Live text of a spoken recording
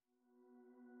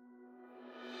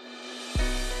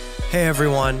Hey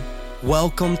everyone,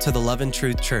 welcome to the Love and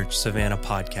Truth Church Savannah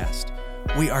podcast.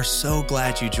 We are so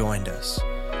glad you joined us.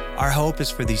 Our hope is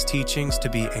for these teachings to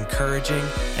be encouraging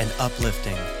and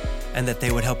uplifting, and that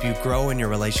they would help you grow in your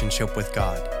relationship with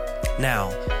God. Now,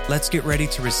 let's get ready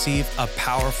to receive a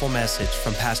powerful message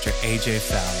from Pastor AJ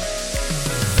Fowler.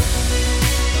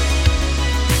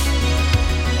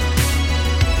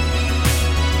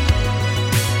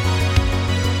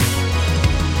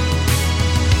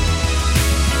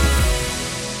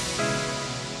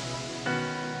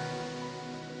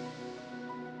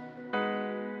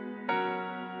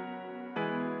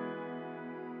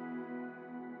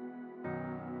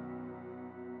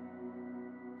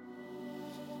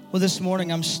 Well, this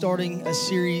morning I'm starting a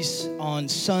series on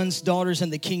sons, daughters,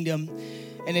 and the kingdom.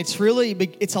 And it's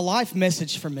a life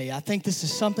message for me. I think this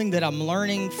is something that I'm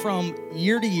learning from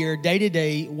year to year, day to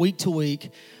day, week to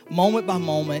week, moment by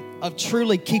moment, of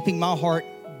truly keeping my heart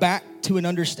back to an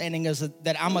understanding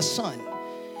that I'm a son.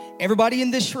 Everybody in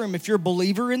this room, if you're a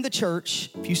believer in the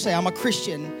church, if you say I'm a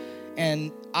Christian,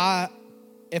 and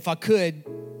if I could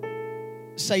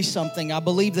say something, I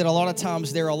believe that a lot of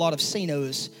times there are a lot of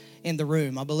CNOs in the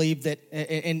room. I believe that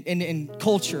in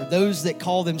culture, those that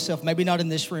call themselves, maybe not in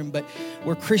this room, but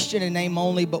we're Christian in name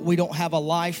only, but we don't have a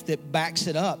life that backs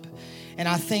it up. And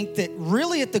I think that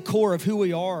really at the core of who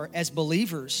we are as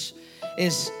believers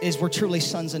is we're truly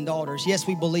sons and daughters. Yes,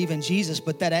 we believe in Jesus,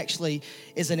 but that actually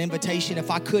is an invitation, if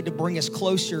I could, to bring us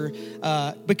closer,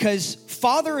 because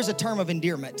father is a term of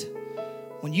endearment.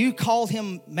 When you call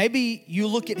him, maybe you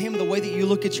look at him the way that you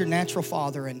look at your natural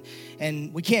father,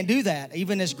 and we can't do that.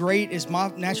 Even as great as my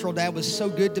natural dad was so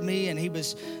good to me, and he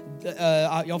was,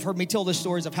 y'all have heard me tell the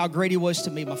stories of how great he was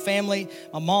to me. My family,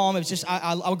 my mom, it was just,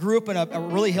 I grew up in a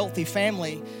really healthy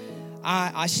family.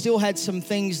 I still had some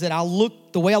things that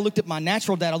the way I looked at my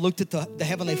natural dad, I looked at the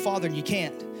Heavenly Father, and you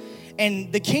can't.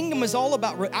 And the kingdom is all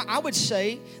about, I would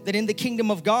say that in the kingdom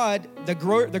of God, the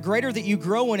greater that you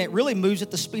grow in it really moves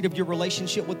at the speed of your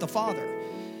relationship with the Father.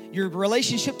 Your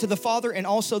relationship to the Father and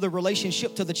also the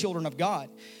relationship to the children of God.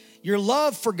 Your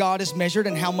love for God is measured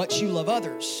in how much you love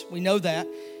others. We know that.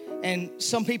 And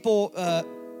some people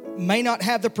may not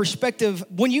have the perspective.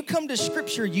 When you come to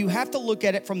Scripture, you have to look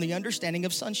at it from the understanding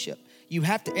of sonship. You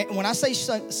have to, and when I say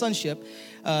sonship,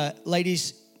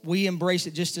 ladies, we embrace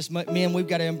it just as much. Men, we've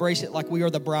got to embrace it like we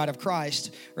are the bride of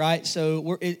Christ, right?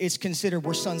 So it's considered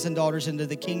we're sons and daughters into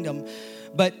the kingdom.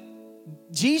 But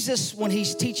Jesus, when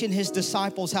he's teaching his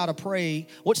disciples how to pray,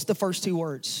 what's the first two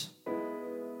words?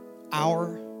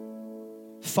 Our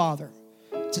Father.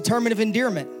 It's a term of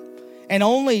endearment. And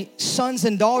only sons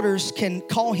and daughters can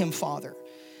call him Father.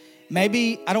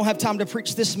 Maybe, I don't have time to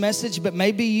preach this message, but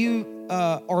maybe you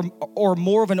or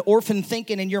more of an orphan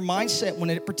thinking in your mindset when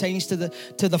it pertains to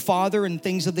the Father and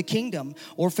things of the kingdom.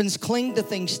 Orphans cling to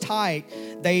things tight.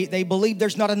 They believe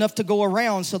there's not enough to go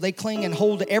around, so they cling and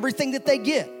hold to everything that they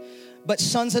get. But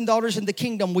sons and daughters in the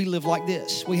kingdom, we live like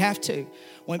this. We have to.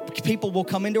 When people will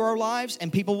come into our lives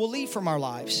and people will leave from our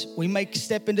lives. We may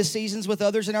step into seasons with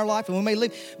others in our life and we may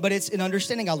leave, but it's an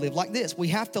understanding. I live like this. We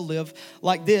have to live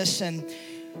like this. And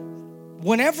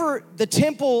whenever the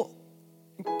temple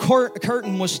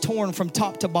curtain was torn from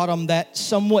top to bottom, that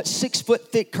somewhat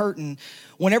 6-foot thick curtain,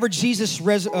 whenever Jesus,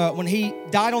 when he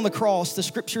died on the cross, the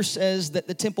scripture says that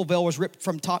the temple veil was ripped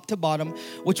from top to bottom,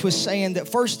 which was saying that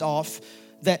first off,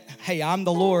 that, hey, I'm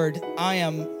the Lord. I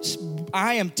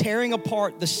am tearing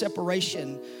apart the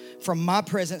separation from my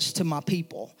presence to my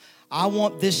people. I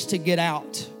want this to get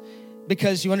out.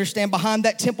 Because you understand, behind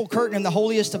that temple curtain in the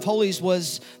holiest of holies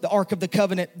was the Ark of the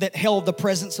Covenant that held the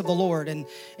presence of the Lord. And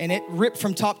it ripped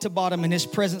from top to bottom and his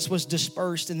presence was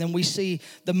dispersed. And then we see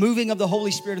the moving of the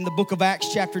Holy Spirit in the book of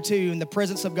Acts chapter 2, and the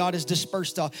presence of God is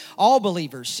dispersed to all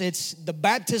believers. It's the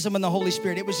baptism in the Holy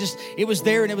Spirit. It was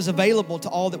there and it was available to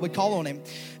all that would call on him.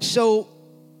 So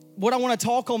what I want to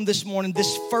talk on this morning,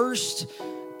 this first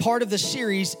part of the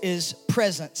series is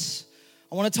presence.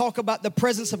 I want to talk about the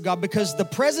presence of God, because the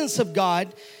presence of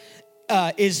God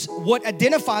is what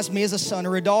identifies me as a son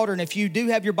or a daughter. And if you do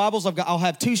have your Bibles, I'll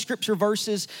have 2 scripture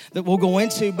verses that we'll go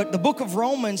into. But the book of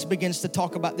Romans begins to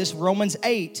talk about this. Romans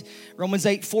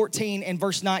 8:14 and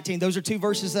verse 19. Those are 2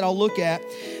 verses that I'll look at.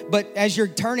 But as you're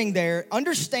turning there,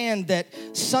 understand that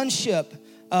sonship,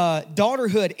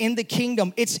 daughterhood in the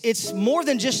kingdom, it's more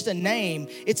than just a name.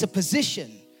 It's a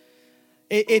position.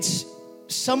 It's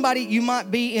somebody, you might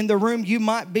be in the room, you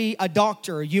might be a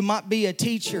doctor, you might be a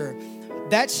teacher.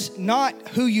 That's not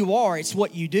who you are, it's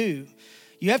what you do.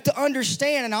 You have to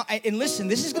understand, and listen,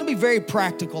 this is going to be very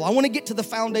practical. I want to get to the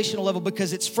foundational level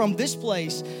because it's from this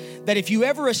place that if you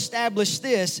ever establish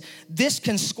this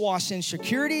can squash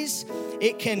insecurities.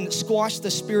 It can squash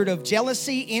the spirit of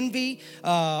jealousy, envy,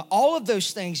 all of those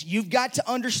things. You've got to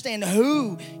understand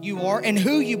who you are and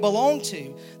who you belong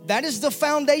to. That is the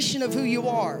foundation of who you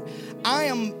are. I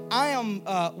am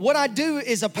what I do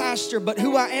is a pastor, but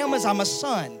who I am is I'm a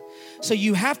son. So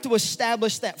you have to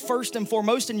establish that first and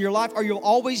foremost in your life, or you'll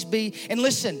always be. And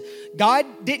listen,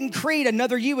 God didn't create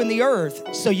another you in the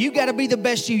earth. So you got to be the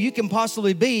best you can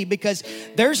possibly be, because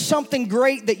there's something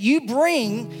great that you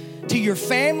bring to your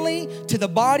family, to the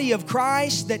body of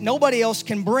Christ that nobody else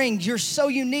can bring. You're so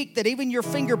unique that even your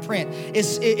fingerprint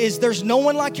is there's no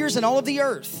one like yours in all of the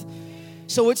earth.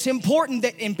 So it's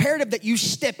imperative that you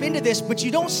step into this, but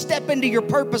you don't step into your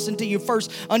purpose until you first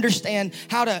understand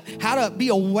how to be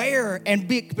aware and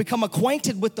become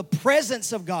acquainted with the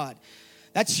presence of God.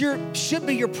 That should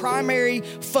be your primary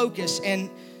focus. And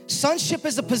sonship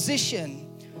is a position.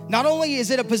 Not only is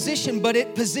it a position, but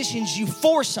it positions you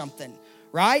for something,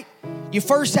 right? You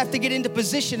first have to get into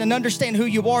position and understand who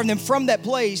you are, and then from that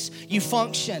place, you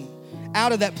function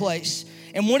out of that place.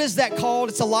 And what is that called?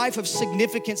 It's a life of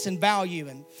significance and value.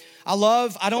 And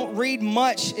I don't read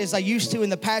much as I used to in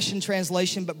the Passion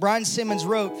Translation, but Brian Simmons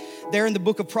wrote there in the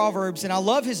book of Proverbs, and I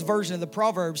love his version of the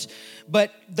Proverbs,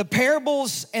 but the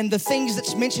parables and the things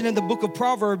that's mentioned in the book of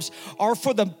Proverbs are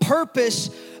for the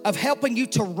purpose of helping you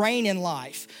to reign in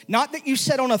life. Not that you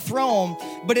sit on a throne,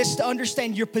 but it's to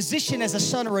understand your position as a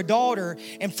son or a daughter,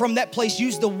 and from that place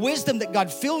use the wisdom that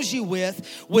God fills you with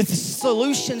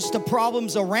solutions to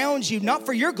problems around you, not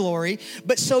for your glory,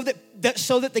 but so that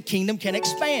the kingdom can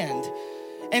expand.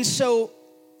 And so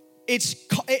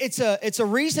it's a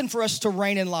reason for us to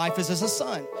reign in life as a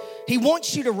son. He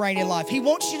wants you to reign in life. He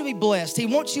wants you to be blessed. He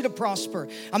wants you to prosper.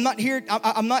 I'm not here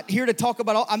to talk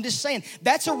about all. I'm just saying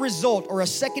that's a result or a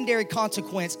secondary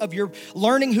consequence of your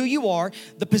learning who you are,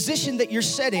 the position that you're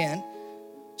set in,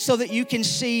 so that you can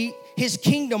see his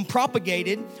kingdom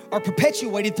propagated or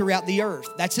perpetuated throughout the earth.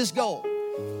 That's his goal.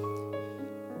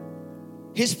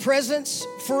 His presence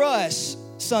for us,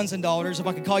 sons and daughters, if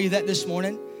I could call you that this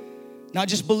morning. Not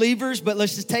just believers, but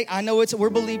we're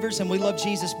believers and we love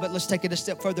Jesus, but let's take it a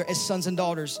step further as sons and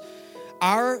daughters.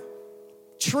 Our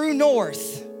true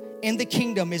north in the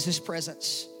kingdom is his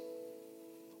presence.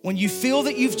 When you feel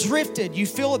that you've drifted, you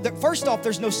feel that, first off,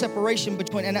 there's no separation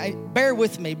between, and bear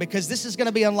with me because this is going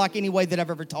to be unlike any way that I've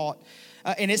ever taught.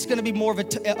 And it's going to be more of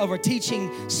a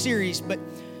teaching series, but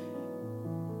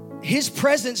his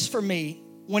presence for me,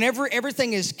 whenever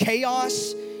everything is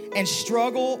chaos and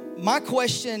struggle, my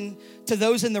question to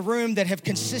those in the room that have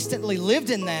consistently lived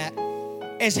in that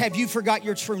is, have you forgot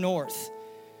your true north?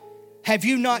 Have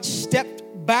you not stepped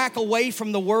back away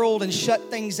from the world and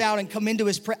shut things out and come into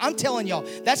his presence? I'm telling y'all,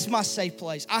 that's my safe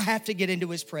place. I have to get into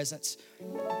his presence.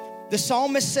 The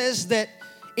psalmist says that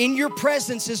in your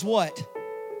presence is what?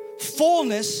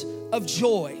 Fullness of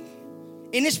joy.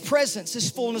 In his presence is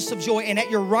fullness of joy, and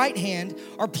at your right hand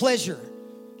are pleasure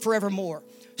forevermore.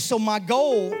 So my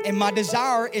goal and my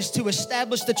desire is to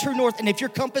establish the true north. And if your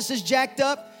compass is jacked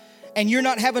up and you're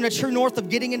not having a true north of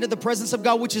getting into the presence of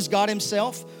God, which is God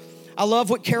himself, I love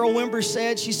what Carol Wimber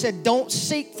said. She said, don't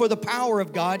seek for the power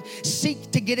of God.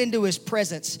 Seek to get into his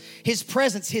presence, his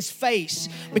face.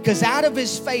 Because out of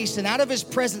his face and out of his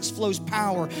presence flows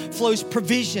power, flows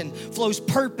provision, flows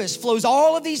purpose, flows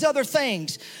all of these other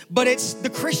things. But it's the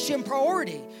Christian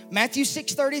priority. Matthew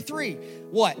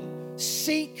 6:33. What?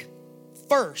 Seek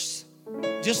first.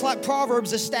 Just like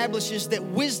Proverbs establishes that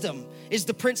wisdom is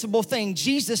the principal thing,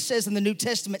 Jesus says in the New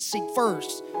Testament, seek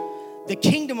first the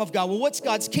kingdom of God. Well, what's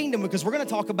God's kingdom? Because we're going to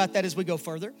talk about that as we go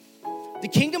further. The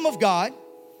kingdom of God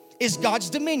is God's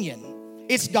dominion.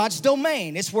 It's God's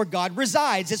domain. It's where God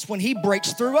resides. It's when he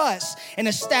breaks through us and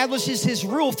establishes his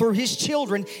rule through his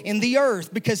children in the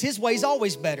earth, because his way is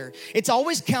always better. It's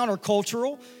always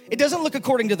countercultural. It doesn't look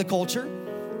according to the culture.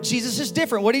 Jesus is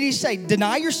different. What did he say?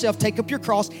 Deny yourself, take up your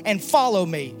cross, and follow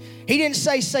me. He didn't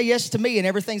say yes to me and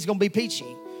everything's going to be peachy.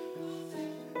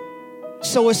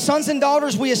 So as sons and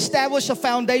daughters, we establish a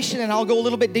foundation, and I'll go a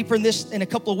little bit deeper in this in a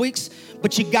couple of weeks,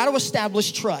 but you got to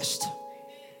establish trust.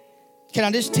 Can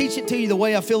I just teach it to you the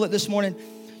way I feel it this morning?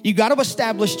 You got to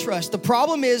establish trust. The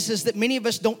problem is that many of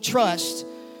us don't trust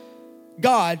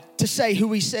God to say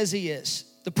who he says he is.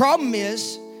 The problem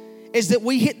is that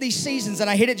we hit these seasons, and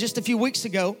I hit it just a few weeks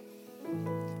ago,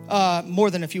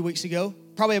 more than a few weeks ago,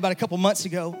 probably about a couple months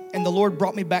ago, and the Lord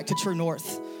brought me back to true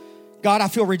north. God, I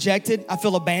feel rejected. I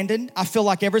feel abandoned. I feel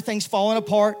like everything's falling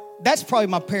apart. That's probably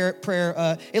my prayer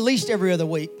at least every other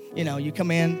week. You know, you come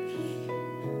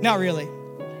in. Not really.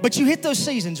 But you hit those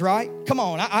seasons, right? Come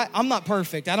on, I'm not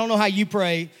perfect. I don't know how you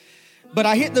pray, but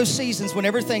I hit those seasons when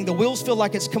everything, the wheels feel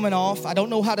like it's coming off. I don't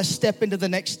know how to step into the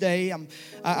next day.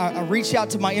 I reach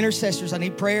out to my intercessors. I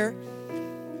need prayer.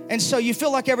 And so you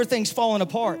feel like everything's falling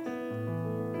apart.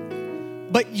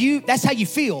 But that's how you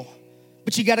feel.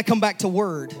 But you got to come back to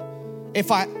word.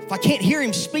 If I can't hear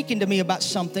him speaking to me about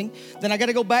something, then I got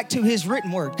to go back to his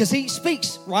written word. Because he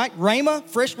speaks, right? Rhema,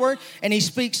 fresh word, and he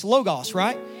speaks logos,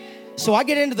 right? So I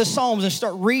get into the Psalms and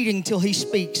start reading until he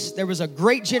speaks. There was a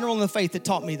great general in the faith that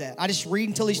taught me that. I just read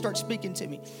until he starts speaking to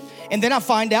me. And then I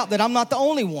find out that I'm not the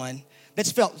only one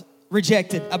that's felt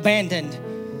rejected, abandoned,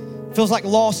 feels like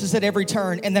loss is at every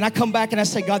turn. And then I come back and I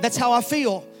say, God, that's how I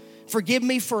feel. Forgive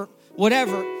me for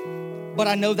whatever, but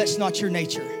I know that's not your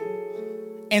nature.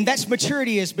 And that's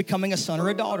maturity, is becoming a son or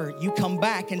a daughter. You come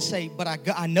back and say, but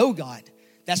I know, God,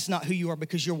 that's not who you are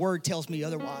because your word tells me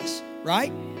otherwise,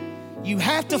 right? You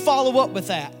have to follow up with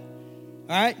that, all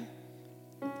right?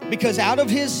 Because out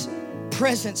of his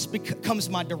presence comes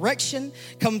my direction,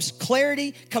 comes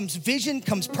clarity, comes vision,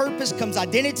 comes purpose, comes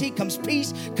identity, comes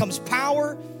peace, comes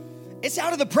power. It's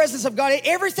out of the presence of God.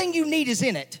 Everything you need is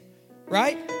in it,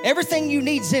 right? Everything you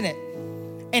need is in it.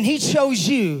 And he chose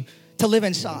you to live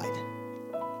inside.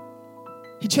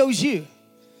 He chose you.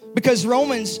 Because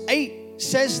Romans 8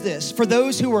 says this, for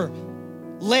those who are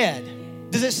led.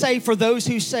 Does it say for those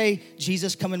who say,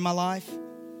 Jesus, come in my life?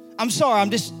 I'm sorry, I'm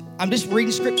just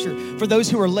reading scripture. For those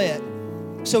who are led.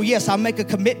 So yes, I make a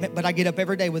commitment, but I get up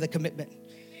every day with a commitment.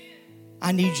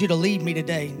 I need you to lead me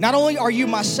today. Not only are you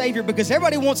my Savior, because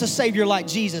everybody wants a Savior like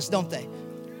Jesus, don't they?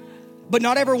 But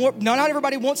not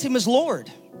everybody wants him as Lord.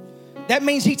 That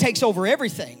means he takes over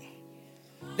everything.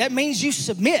 That means you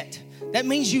submit. That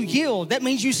means you yield. That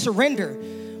means you surrender.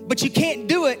 But you can't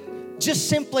do it just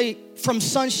simply from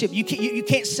sonship. You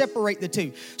can't separate the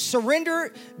two.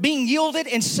 Surrender, being yielded,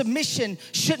 and submission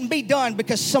shouldn't be done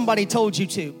because somebody told you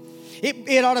to.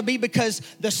 It ought to be because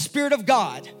the Spirit of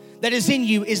God that is in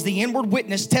you is the inward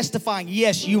witness testifying,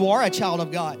 yes, you are a child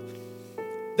of God.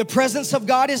 The presence of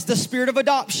God is the spirit of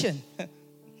adoption.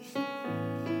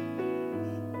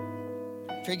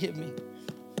 Forgive me.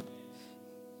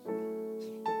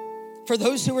 For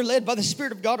those who are led by the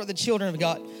Spirit of God are the children of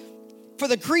God. For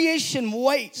the creation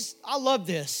waits. I love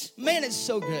this. Man, it's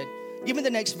so good. Give me the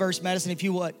next verse, Madison, if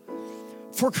you would.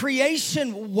 For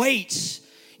creation waits.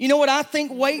 You know what I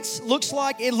think waits looks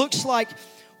like? It looks like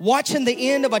watching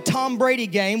the end of a Tom Brady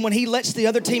game when he lets the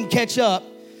other team catch up.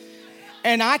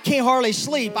 And I can't hardly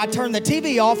sleep. I turn the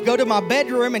TV off, go to my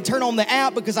bedroom, and turn on the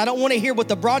app because I don't want to hear what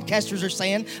the broadcasters are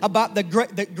saying about the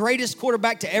greatest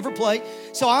quarterback to ever play.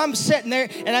 So I'm sitting there,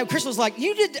 and Chris was like,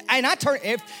 "You did," and I turn.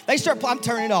 If they start, I'm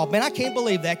turning it off. Man, I can't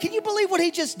believe that. Can you believe what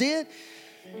he just did?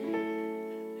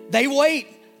 They wait.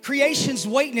 Creation's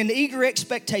waiting in eager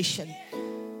expectation.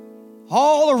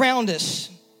 All around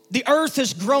us, the earth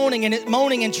is groaning and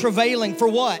moaning and travailing for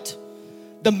what?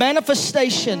 The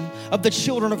manifestation of the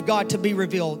children of God to be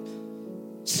revealed.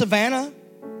 Savannah,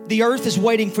 the earth is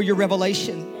waiting for your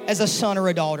revelation as a son or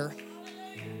a daughter.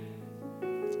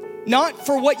 Not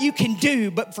for what you can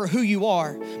do, but for who you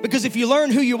are. Because if you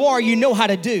learn who you are, you know how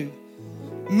to do.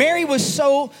 Mary was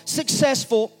so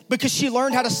successful because she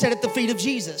learned how to sit at the feet of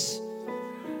Jesus.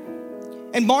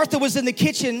 And Martha was in the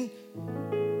kitchen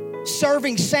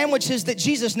serving sandwiches that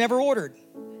Jesus never ordered.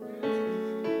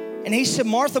 And he said,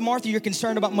 Martha, Martha, you're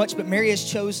concerned about much, but Mary has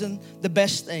chosen the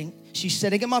best thing. She's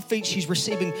sitting at my feet. She's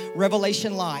receiving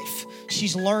revelation life.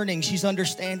 She's learning. She's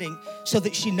understanding so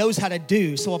that she knows how to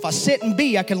do. So if I sit and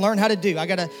be, I can learn how to do. I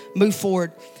got to move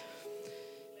forward.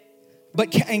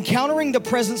 But encountering the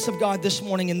presence of God this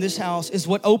morning in this house is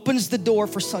what opens the door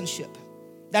for sonship.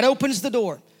 That opens the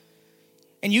door.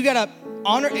 And you gotta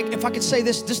honor, if I could say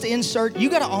this, just to insert, you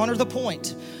gotta honor the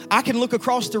point. I can look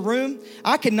across the room,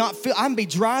 I can be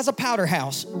dry as a powder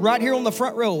house right here on the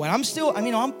front row. And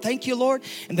I'm thank you, Lord.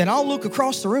 And then I'll look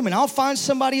across the room and I'll find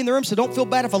somebody in the room, so don't feel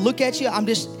bad if I look at you.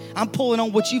 I'm pulling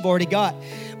on what you've already got.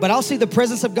 But I'll see the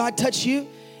presence of God touch you,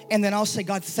 and then I'll say,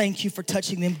 God, thank you for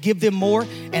touching them. Give them more,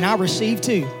 and I receive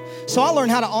too. So I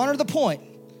learned how to honor the point.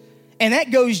 And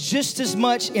that goes just as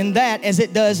much in that as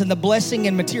it does in the blessing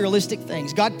and materialistic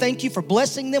things. God, thank you for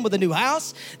blessing them with a new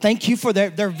house. Thank you for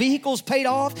their vehicles paid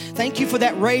off. Thank you for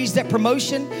that raise, that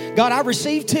promotion. God, I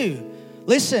receive too.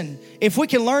 Listen, if we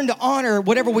can learn to honor,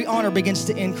 whatever we honor begins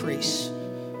to increase.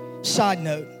 Side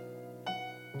note.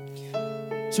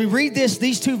 So we read this.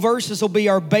 These two verses will be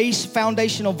our base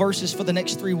foundational verses for the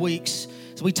next 3 weeks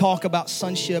as we talk about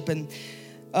sonship. And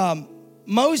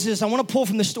Moses, I want to pull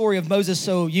from the story of Moses,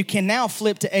 so you can now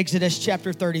flip to Exodus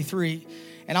chapter 33.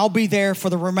 and I'll be there for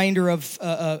the remainder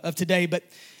of today. But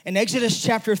in Exodus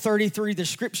chapter 33, the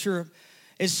scripture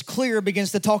is clear,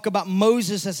 begins to talk about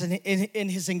Moses as in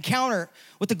his encounter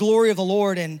with the glory of the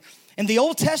Lord. And in the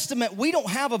Old Testament, we don't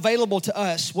have available to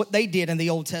us what they did in the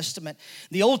Old Testament.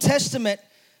 The Old Testament,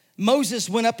 Moses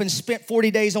went up and spent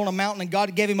 40 days on a mountain, and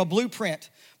God gave him a blueprint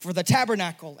for the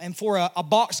tabernacle and for a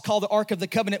box called the Ark of the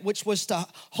Covenant, which was to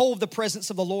hold the presence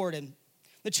of the Lord. And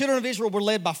the children of Israel were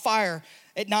led by fire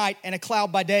at night and a cloud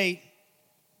by day.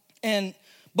 And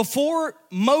before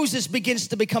Moses begins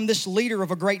to become this leader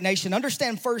of a great nation,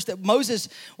 understand first that Moses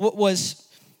was,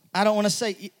 I don't want to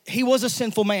say, he was a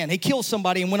sinful man. He killed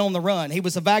somebody and went on the run. He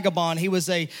was a vagabond. He was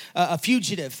a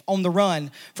fugitive on the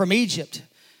run from Egypt.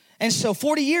 And so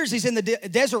 40 years he's in the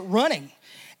desert running.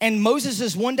 And Moses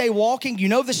is one day walking. You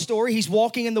know the story. He's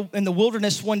walking in the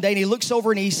wilderness one day, and he looks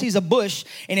over and he sees a bush,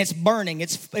 and it's burning.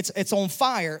 It's on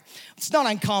fire. It's not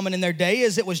uncommon in their day,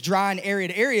 as it was dry and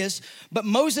arid areas. But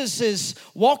Moses is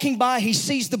walking by. He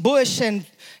sees the bush, and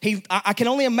I can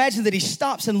only imagine that he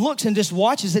stops and looks and just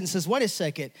watches it and says, "Wait a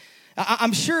second."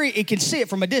 I'm sure he can see it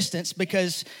from a distance,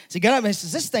 because he got up and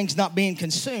says, "This thing's not being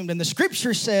consumed." And the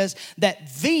scripture says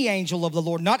that the angel of the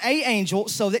Lord, not a angel,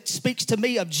 so that speaks to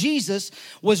me of Jesus,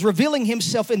 was revealing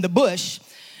himself in the bush.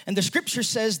 And the scripture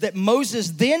says that Moses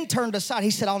then turned aside. He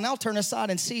said, "I'll now turn aside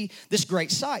and see this great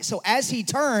sight." So as he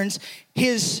turns,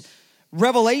 his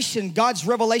revelation, God's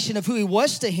revelation of who he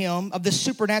was to him, of this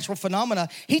supernatural phenomena,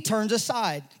 he turns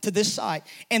aside to this side.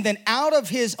 And then out of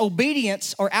his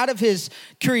obedience, or out of his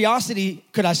curiosity,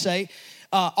 could I say,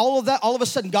 all of a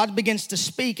sudden God begins to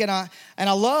speak. And I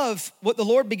love what the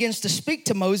Lord begins to speak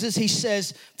to Moses. He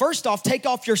says, first off, take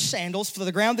off your sandals, for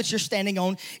the ground that you're standing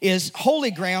on is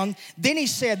holy ground. Then he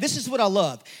said, this is what I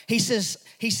love. He says,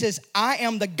 I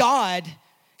am the God.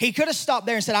 He could have stopped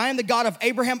there and said, I am the God of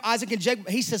Abraham, Isaac, and Jacob.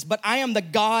 He says, but I am the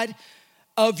God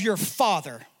of your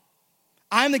father.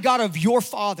 I am the God of your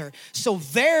father. So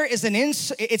there is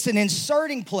it's an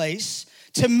inserting place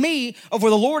to me of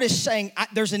where the Lord is saying,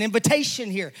 there's an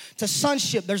invitation here to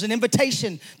sonship. There's an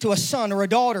invitation to a son or a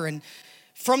daughter. And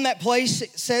from that place,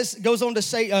 it goes on to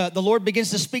say, the Lord begins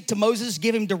to speak to Moses,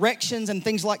 give him directions and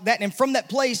things like that. And from that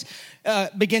place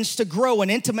begins to grow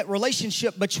an intimate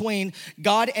relationship between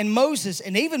God and Moses.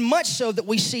 And even much so that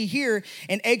we see here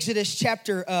in Exodus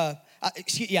chapter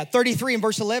 33 and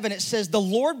verse 11, it says, the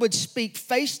Lord would speak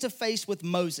face to face with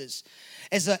Moses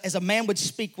as a man would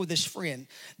speak with his friend.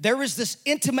 There is this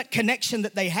intimate connection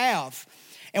that they have.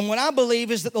 And what I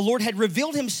believe is that the Lord had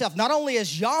revealed himself not only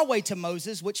as Yahweh to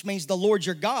Moses, which means the Lord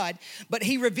your God, but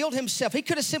he revealed himself. He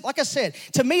could have simply, like I said,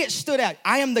 to me it stood out.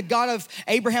 I am the God of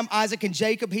Abraham, Isaac, and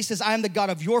Jacob. He says, I am the God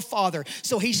of your father.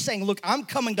 So he's saying, look, I'm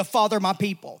coming to father my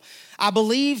people. I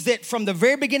believe that from the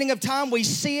very beginning of time, we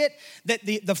see it, that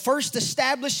the first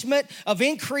establishment of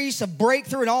increase, of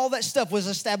breakthrough, and all that stuff was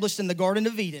established in the Garden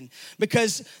of Eden,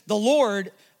 because the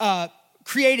Lord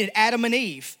created Adam and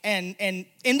Eve, and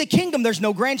in the kingdom there's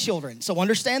no grandchildren, so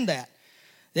understand that.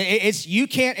 You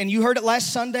can't, and you heard it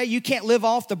last Sunday, you can't live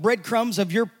off the breadcrumbs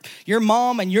of your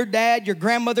mom and your dad, your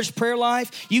grandmother's prayer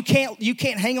life. You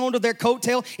can't hang on to their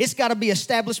coattail. It's got to be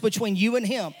established between you and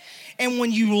him. And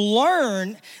when you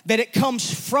learn that it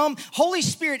comes from Holy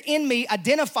Spirit in me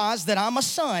identifies that I'm a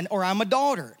son or I'm a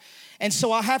daughter. And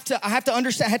so I have to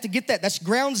understand, I have to get that. That's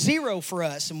ground zero for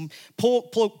us, and pull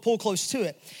close to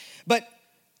it. But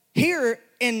here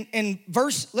in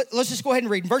verse, let's just go ahead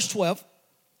and read. In verse 12,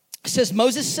 it says,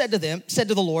 Moses said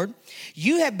to the Lord,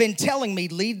 you have been telling me,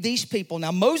 lead these people.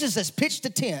 Now Moses has pitched a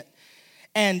tent,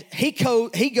 and he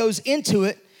goes into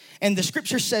it, and the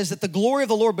scripture says that the glory of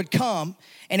the Lord would come,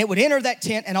 and it would enter that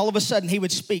tent, and all of a sudden he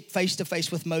would speak face to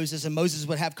face with Moses, and Moses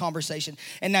would have conversation.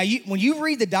 And now when you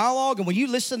read the dialogue and when you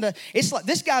listen to, it's like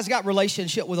this guy's got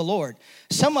relationship with the Lord.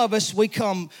 Some of us, we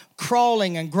come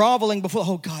crawling and groveling before,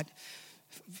 oh God,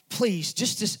 please,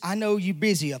 just I know you're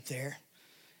busy up there.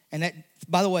 And that,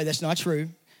 by the way, that's not true.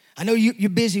 I know you're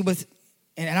busy with,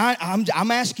 and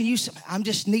I'm asking you, I'm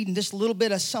just needing just a little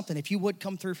bit of something. If you would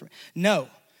come through for me. No.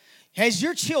 Has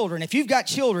your children, if you've got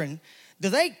children, do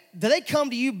they come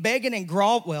to you begging and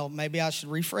grovel? Well, maybe I should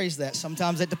rephrase that.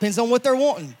 Sometimes it depends on what they're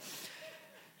wanting.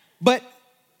 But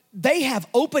they have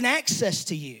open access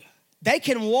to you. They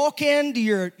can walk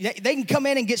into they can come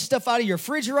in and get stuff out of your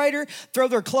refrigerator, throw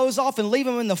their clothes off and leave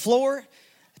them in the floor.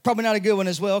 Probably not a good one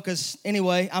as well, because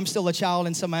anyway, I'm still a child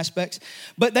in some aspects.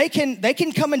 But they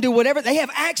can come and do whatever. They have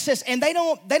access, and they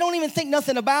don't even think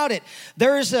nothing about it.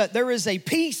 There is a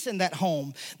peace in that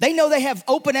home. They know they have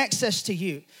open access to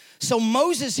you. So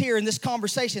Moses here in this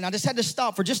conversation, I just had to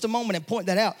stop for just a moment and point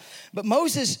that out. But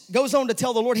Moses goes on to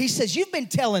tell the Lord, he says, you've been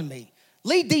telling me,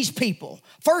 Lead these people.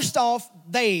 First off,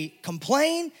 they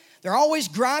complain. They're always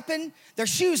griping. Their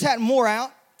shoes hadn't wore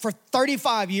out for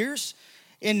 35 years.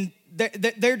 And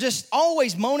they're just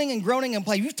always moaning and groaning and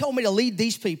complaining. You've told me to lead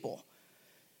these people.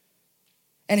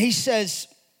 And he says,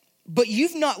 but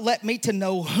you've not let me to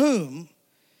know whom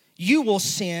you will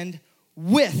send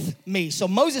with me. So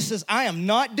Moses says, I am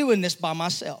not doing this by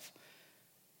myself.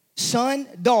 Son,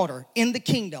 daughter, in the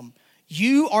kingdom,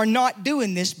 you are not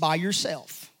doing this by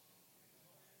yourself.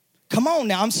 Come on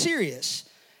now, I'm serious.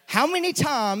 How many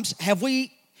times have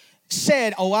we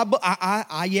said, oh,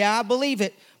 I believe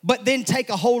it, but then take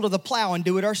a hold of the plow and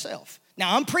do it ourselves?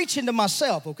 Now, I'm preaching to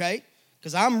myself, okay?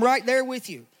 Because I'm right there with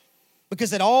you.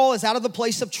 Because it all is out of the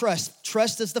place of trust.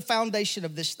 Trust is the foundation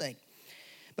of this thing.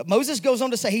 But Moses goes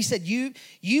on to say, he said,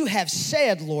 you have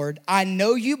said, Lord, I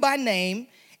know you by name,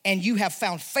 and you have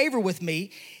found favor with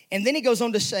me. And then he goes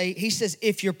on to say, he says,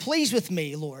 if you're pleased with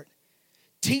me, Lord,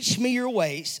 teach me your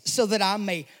ways so that I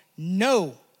may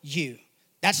know you.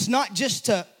 That's not just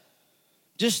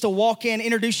to walk in,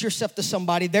 introduce yourself to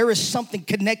somebody. There is something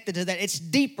connected to that. It's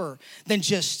deeper than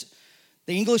just,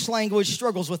 the English language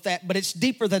struggles with that, but it's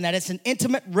deeper than that. It's an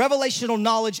intimate revelational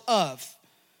knowledge of,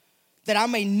 that I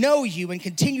may know you and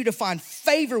continue to find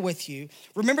favor with you.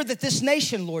 Remember that this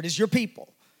nation, Lord, is your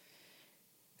people.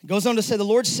 It goes on to say, the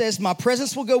Lord says, my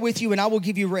presence will go with you and I will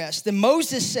give you rest. Then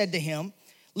Moses said to him,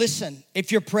 listen,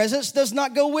 if your presence does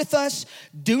not go with us,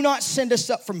 do not send us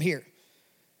up from here.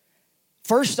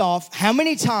 First off, how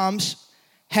many times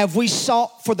have we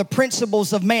sought for the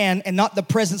principles of man and not the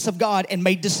presence of God and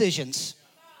made decisions?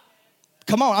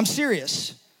 Come on, I'm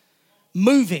serious.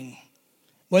 Moving,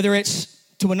 whether it's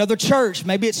to another church,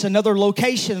 maybe it's another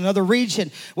location, another region,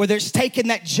 whether it's taking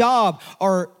that job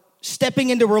or stepping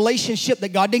into a relationship that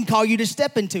God didn't call you to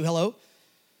step into, hello?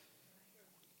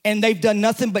 And they've done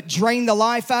nothing but drain the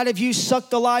life out of you,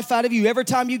 suck the life out of you. Every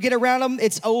time you get around them,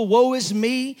 it's, oh, woe is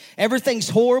me. Everything's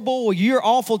horrible. Well, you're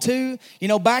awful too,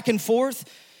 back and forth.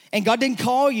 And God didn't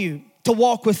call you to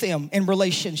walk with them in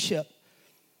relationship.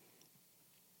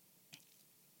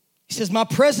 He says, my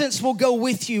presence will go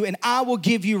with you and I will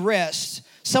give you rest.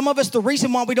 Some of us, the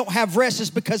reason why we don't have rest is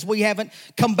because we haven't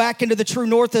come back into the true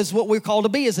north as what we're called to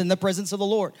be, is in the presence of the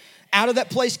Lord. Out of that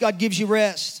place, God gives you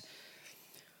rest.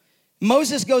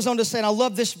 Moses goes on to say, and I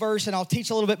love this verse, and I'll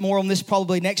teach a little bit more on this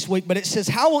probably next week, but it says,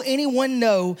 how will anyone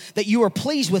know that you are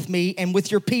pleased with me and with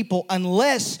your people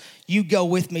unless you go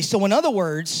with me? So in other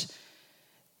words,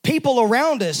 people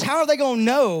around us, how are they going to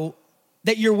know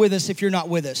that you're with us if you're not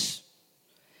with us?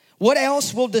 What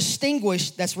else will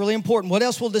distinguish, that's really important, what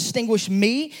else will distinguish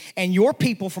me and your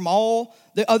people from all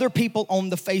the other people on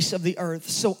the face of the earth?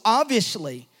 So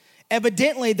obviously,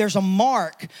 evidently, there's a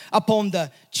mark upon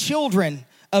the children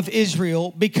of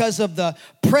Israel because of the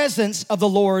presence of the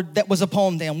Lord that was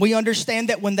upon them. We understand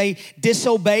that when they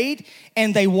disobeyed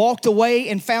and they walked away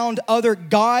and found other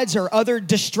gods or other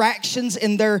distractions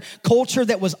in their culture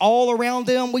that was all around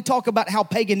them. We talk about how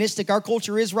paganistic our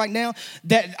culture is right now.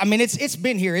 It's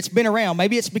been here, it's been around.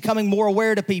 Maybe it's becoming more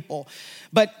aware to people.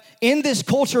 But in this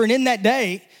culture and in that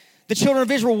day, the children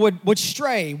of Israel would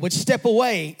stray, would step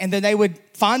away, and then they would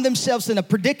find themselves in a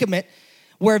predicament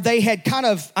where they had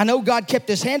I know God kept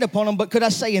his hand upon them, but could I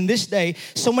say in this day,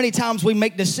 so many times we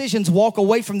make decisions, walk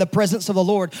away from the presence of the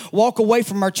Lord, walk away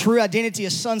from our true identity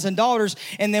as sons and daughters,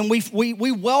 and then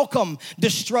we welcome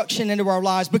destruction into our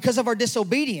lives because of our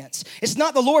disobedience. It's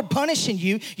not the Lord punishing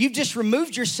you. You've just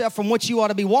removed yourself from what you ought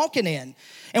to be walking in.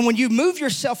 And when you move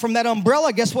yourself from that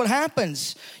umbrella, guess what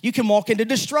happens? You can walk into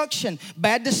destruction.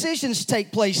 Bad decisions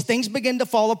take place. Things begin to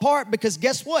fall apart because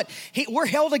guess what? We're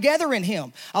held together in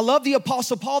him. I love the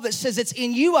Apostle Paul that says, it's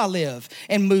in you I live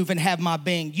and move and have my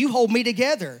being. You hold me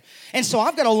together. And so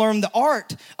I've got to learn the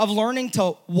art of learning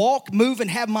to walk, move,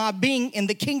 and have my being in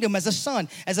the kingdom as a son,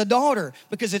 as a daughter,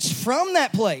 because it's from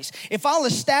that place. If I'll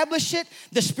establish it,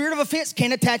 the spirit of offense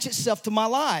can't attach itself to my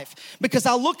life because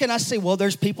I look and I say, well,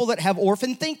 there's people that have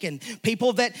orphan thinking,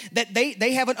 people that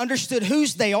they haven't understood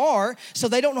whose they are, so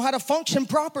they don't know how to function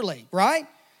properly, right?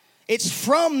 It's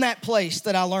from that place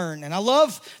that I learn. And I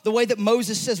love the way that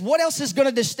Moses says, what else is going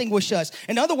to distinguish us?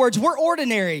 In other words, we're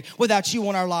ordinary without you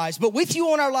in our lives, but with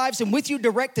you in our lives and with you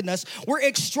directing us, we're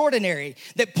extraordinary.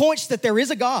 That points that there is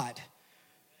a God.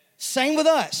 Same with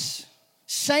us.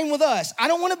 Same with us. I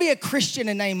don't want to be a Christian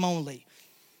in name only.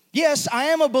 Yes, I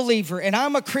am a believer and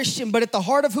I'm a Christian, but at the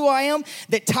heart of who I am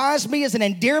that ties me as an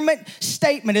endearment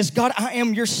statement is, God, I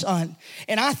am your son.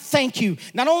 And I thank you.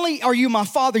 Not only are you my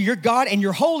father, you're God and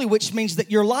you're holy, which means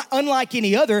that you're unlike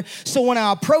any other. So when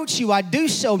I approach you, I do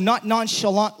so not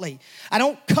nonchalantly. I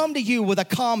don't come to you with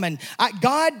a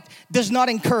God does not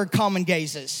incur common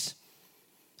gazes.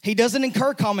 He doesn't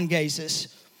incur common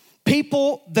gazes.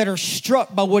 People that are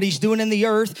struck by what he's doing in the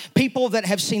earth, people that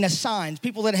have seen a sign,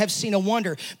 people that have seen a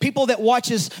wonder, people that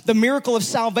watches the miracle of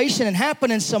salvation and happen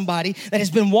in somebody that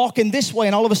has been walking this way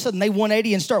and all of a sudden they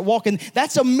 180 and start walking.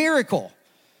 That's a miracle.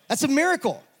 That's a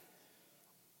miracle.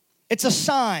 It's a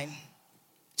sign.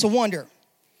 It's a wonder.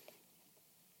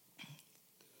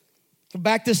 To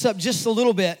back this up just a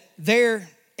little bit, there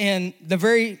in the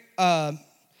very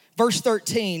verse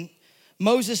 13,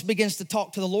 Moses begins to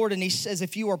talk to the Lord and he says,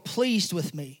 if you are pleased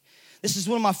with me, this is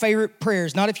one of my favorite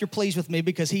prayers, not if you're pleased with me,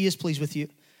 because he is pleased with you.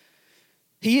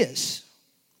 He is.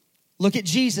 Look at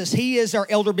Jesus. He is our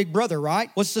elder big brother, right?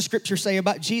 What's the scripture say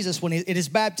about Jesus when it is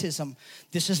baptism?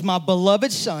 This is my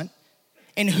beloved son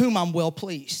in whom I'm well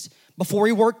pleased. Before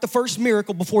he worked the first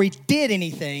miracle, before he did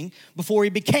anything, before he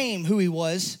became who he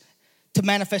was to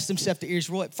manifest himself to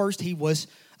Israel, at first he was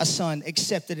a son,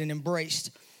 accepted and embraced.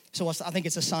 So I think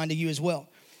it's a sign to you as well.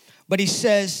 But he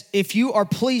says, if you are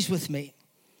pleased with me,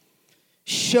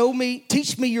 show me,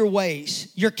 teach me your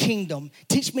ways, your kingdom.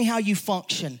 Teach me how you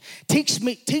function. Teach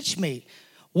me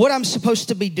what I'm supposed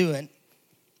to be doing.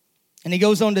 And he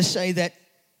goes on to say that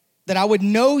I would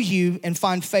know you and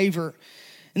find favor.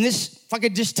 And this, if I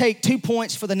could just take 2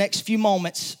 points for the next few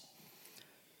moments.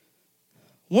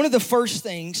 One of the first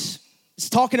things, it's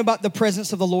talking about the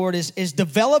presence of the Lord, is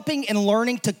developing and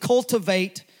learning to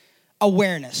cultivate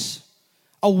awareness.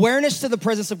 Awareness to the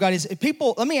presence of God is,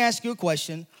 people, let me ask you a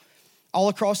question. All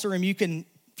across the room, you can,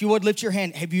 if you would, lift your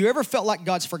hand. Have you ever felt like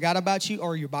God's forgot about you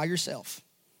or you're by yourself?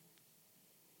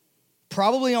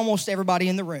 Probably almost everybody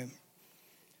in the room.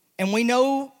 And we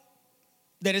know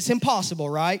that it's impossible,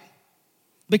 right?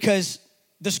 Because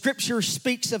the scripture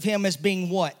speaks of him as being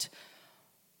what?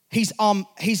 He's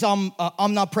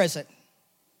omnipresent.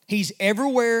 He's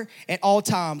everywhere at all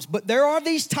times. But there are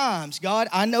these times, God,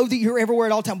 I know that you're everywhere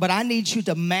at all times, but I need you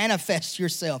to manifest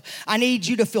yourself. I need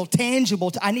you to feel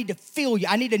tangible. I need to feel you.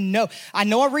 I need to know. I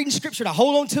know I'm reading scripture to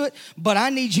hold on to it, but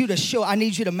I need you to show. I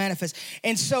need you to manifest.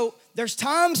 And so there's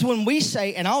times when we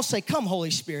say, and I'll say, come,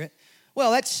 Holy Spirit.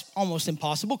 Well, that's almost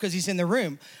impossible because he's in the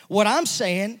room. What I'm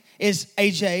saying is,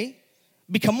 AJ,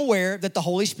 become aware that the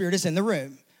Holy Spirit is in the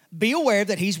room. Be aware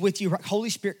that he's with you. Holy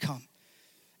Spirit, come.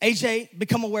 AJ,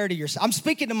 become aware to yourself. I'm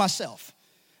speaking to myself.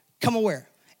 Come aware.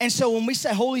 And so when we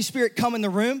say, Holy Spirit, come in the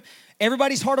room,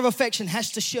 everybody's heart of affection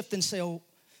has to shift and say, oh,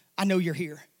 I know you're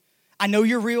here. I know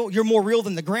you're real. You're more real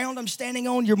than the ground I'm standing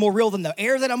on. You're more real than the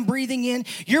air that I'm breathing in.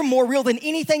 You're more real than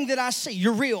anything that I see.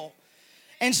 You're real.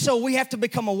 And so we have to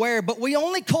become aware, but we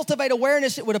only cultivate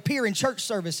awareness, it would appear, in church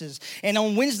services and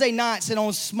on Wednesday nights and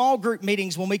on small group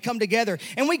meetings when we come together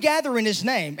and we gather in his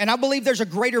name. And I believe there's a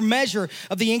greater measure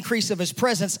of the increase of his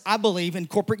presence, I believe, in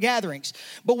corporate gatherings.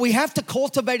 But we have to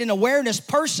cultivate an awareness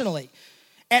personally,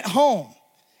 at home,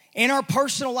 in our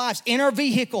personal lives, in our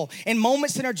vehicle, in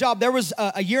moments in our job. There was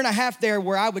a year and a half there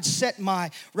where I would set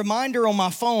my reminder on my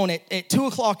phone at 2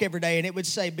 o'clock every day and it would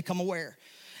say, become aware.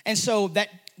 And so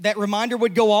that reminder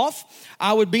would go off.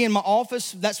 I would be in my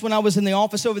office. That's when I was in the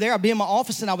office over there. I'd be in my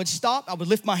office and I would stop. I would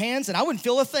lift my hands and I wouldn't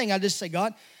feel a thing. I'd just say,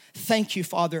 God, thank you,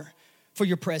 Father, for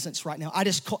your presence right now.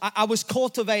 I was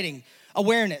cultivating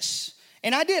awareness.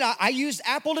 And I did. I used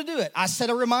Apple to do it. I set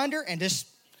a reminder and just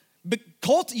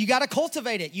you got to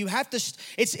cultivate it. You have to.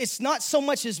 It's not so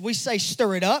much as we say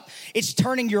stir it up. It's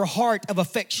turning your heart of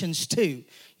affections too.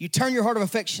 You turn your heart of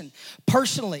affection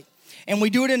personally. And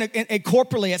we do it in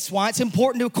corporately. That's why it's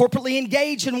important to corporately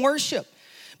engage in worship.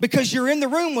 Because you're in the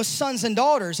room with sons and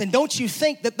daughters. And don't you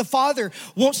think that the Father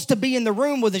wants to be in the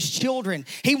room with his children?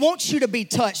 He wants you to be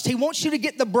touched. He wants you to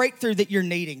get the breakthrough that you're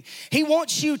needing. He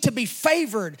wants you to be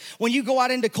favored when you go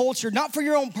out into culture, not for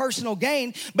your own personal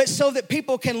gain, but so that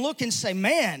people can look and say,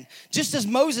 man, just as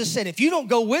Moses said, if you don't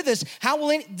go with us, how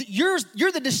will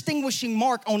you're the distinguishing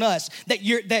mark on us that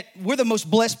we're the most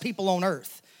blessed people on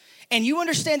earth. And you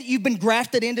understand that you've been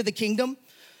grafted into the kingdom?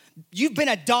 You've been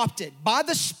adopted by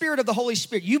the Spirit of the Holy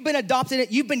Spirit. You've been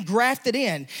adopted. You've been grafted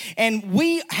in. And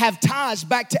we have ties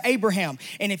back to Abraham.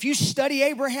 And if you study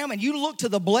Abraham and you look to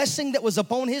the blessing that was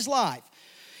upon his life,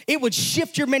 it would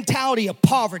shift your mentality of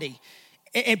poverty.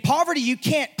 And poverty, you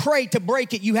can't pray to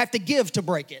break it. You have to give to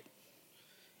break it.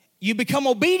 You become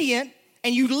obedient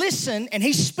and you listen and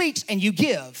he speaks and you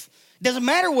give. Doesn't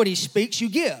matter what he speaks, you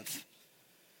give.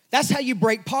 That's how you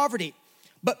break poverty.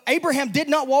 But Abraham did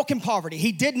not walk in poverty.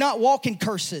 He did not walk in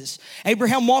curses.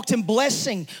 Abraham walked in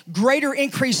blessing, greater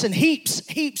increase in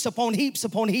heaps upon heaps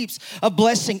of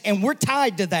blessing. And we're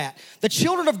tied to that. The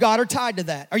children of God are tied to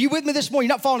that. Are you with me this morning?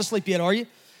 You're not falling asleep yet, are you?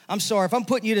 I'm sorry. If I'm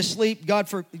putting you to sleep,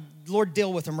 Lord,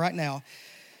 deal with them right now.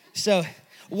 So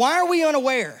why are we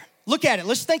unaware? Look at it.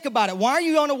 Let's think about it. Why are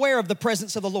you unaware of the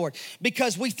presence of the Lord?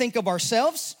 Because we think of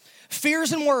ourselves,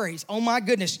 fears and worries. Oh my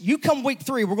goodness. You come week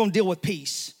 3, we're going to deal with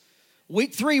peace.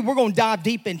 Week 3, we're going to dive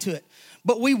deep into it.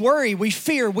 But we worry, we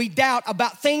fear, we doubt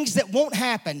about things that won't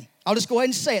happen. I'll just go ahead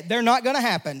and say it. They're not going to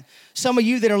happen. Some of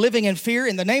you that are living in fear,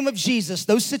 in the name of Jesus,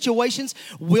 those situations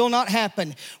will not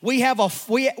happen. The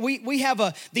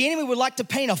enemy would like to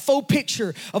paint a faux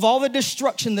picture of all the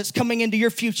destruction that's coming into your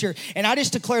future. And I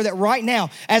just declare that right now,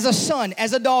 as a son,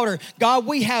 as a daughter, God,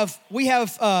 we have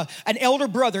an elder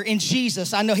brother in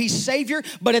Jesus. I know he's Savior,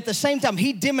 but at the same time,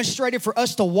 he demonstrated for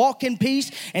us to walk in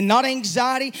peace and not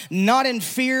anxiety, not in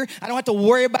fear. I don't have to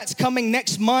worry about it's coming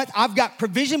next month. I've got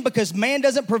provision because man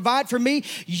doesn't provide for me.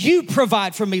 You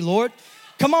provide for me, Lord.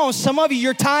 Come on, some of you,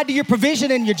 you're tied to your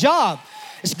provision in your job.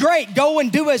 It's great. Go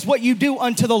and do as what you do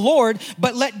unto the Lord,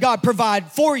 but let God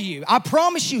provide for you. I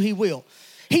promise you he will.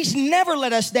 He's never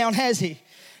let us down, has he?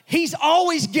 He's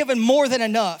always given more than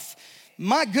enough.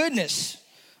 My goodness,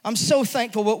 I'm so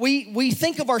thankful. But we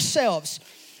think of ourselves.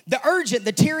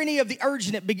 The tyranny of the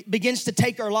urgent, it begins to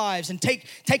take our lives and take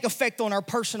effect on our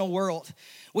personal world.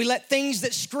 We let things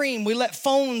that scream, we let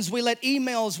phones, we let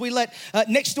emails, we let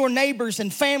next door neighbors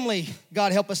and family,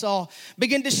 God help us all,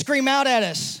 begin to scream out at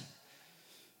us.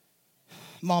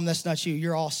 Mom, that's not you.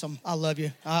 You're awesome. I love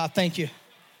you. Thank you.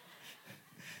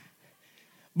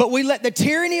 But we let the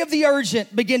tyranny of the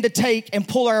urgent begin to take and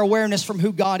pull our awareness from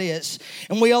who God is.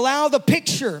 And we allow the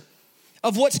picture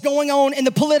of what's going on in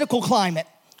the political climate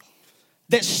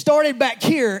that started back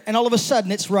here, and all of a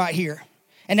sudden it's right here.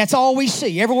 And that's all we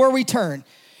see everywhere we turn.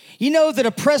 You know that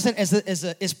a present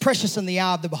is precious in the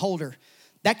eye of the beholder.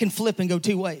 That can flip and go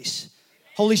 2 ways.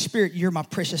 Holy Spirit, you're my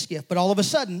precious gift. But all of a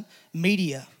sudden,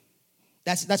 media.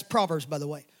 That's Proverbs, by the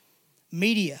way.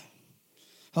 Media.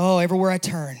 Oh, everywhere I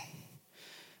turn.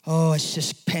 Oh, it's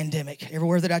just pandemic.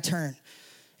 Everywhere that I turn.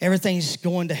 Everything's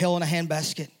going to hell in a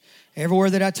handbasket. Everywhere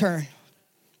that I turn.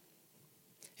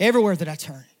 Everywhere that I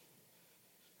turn.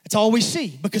 That's all we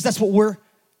see because that's what we're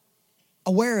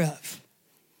aware of.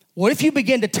 What if you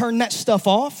begin to turn that stuff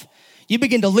off? You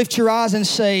begin to lift your eyes and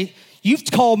say, you've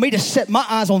called me to set my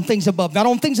eyes on things above, not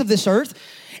on things of this earth.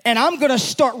 And I'm going to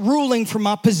start ruling from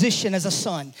my position as a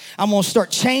son. I'm going to start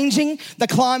changing the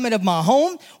climate of my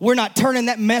home. We're not turning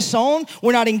that mess on.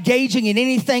 We're not engaging in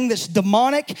anything that's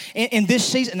demonic in this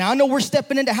season. Now, I know we're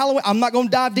stepping into Halloween. I'm not going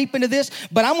to dive deep into this,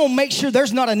 but I'm going to make sure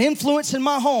there's not an influence in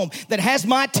my home that has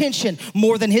my attention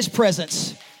more than his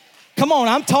presence. Come on,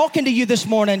 I'm talking to you this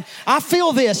morning. I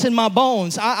feel this in my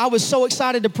bones. I was so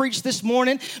excited to preach this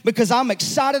morning because I'm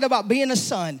excited about being a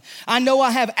son. I know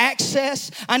I have access.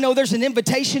 I know there's an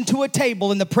invitation to a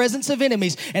table in the presence of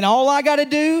enemies. And all I got to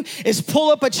do is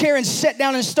pull up a chair and sit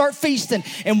down and start feasting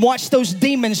and watch those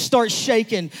demons start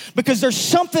shaking. Because there's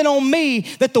something on me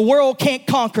that the world can't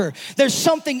conquer. There's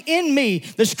something in me.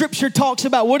 The scripture talks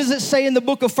about, what does it say in the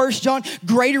book of 1 John?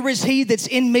 Greater is he that's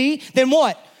in me than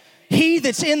what? He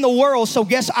that's in the world. So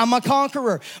guess I'm a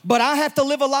conqueror, but I have to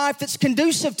live a life that's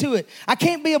conducive to it. I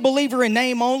can't be a believer in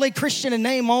name only, Christian in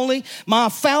name only. My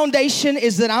foundation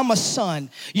is that I'm a son.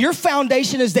 Your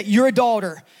foundation is that you're a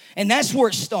daughter. And that's where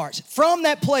it starts. From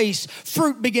that place,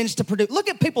 fruit begins to produce. Look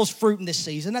at people's fruit in this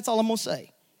season. That's all I'm going to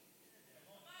say.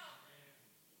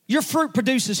 Your fruit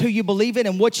produces who you believe in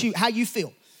and how you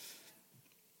feel.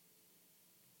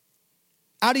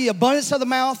 Out of the abundance of the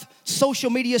mouth, social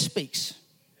media speaks.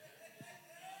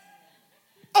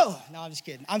 Oh, no, I'm just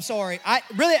kidding. I'm sorry.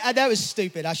 That was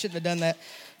stupid. I shouldn't have done that,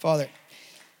 Father.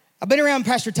 I've been around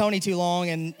Pastor Tony too long,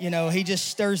 and, he just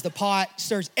stirs the pot,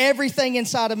 stirs everything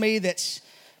inside of me that's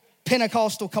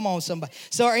Pentecostal. Come on, somebody.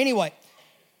 So anyway,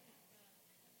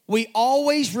 we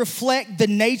always reflect the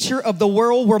nature of the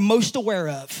world we're most aware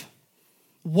of.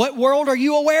 What world are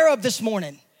you aware of this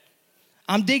morning?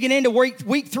 I'm digging into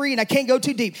week 3, and I can't go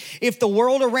too deep. If the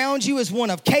world around you is one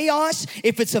of chaos,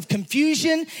 if it's of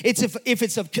confusion, if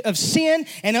it's of sin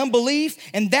and unbelief,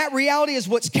 and that reality is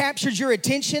what's captured your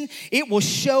attention, it will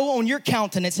show on your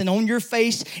countenance and on your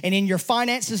face and in your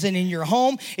finances and in your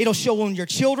home. It'll show on your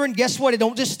children. Guess what? It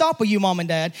don't just stop with you, mom and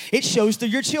dad. It shows through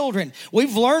your children.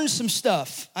 We've learned some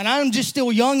stuff, and I'm just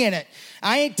still young in it.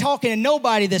 I ain't talking to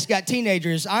nobody that's got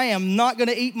teenagers. I am not going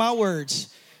to eat my words.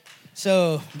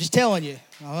 So I'm just telling you,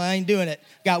 I ain't doing it.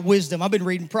 Got wisdom. I've been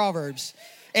reading Proverbs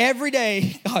every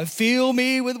day. God, fill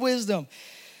me with wisdom.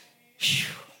 Whew.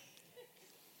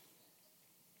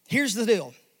 Here's the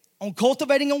deal. On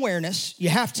cultivating awareness, you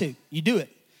have to. You do it.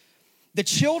 The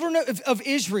children of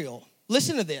Israel,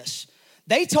 listen to this.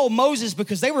 They told Moses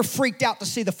because they were freaked out to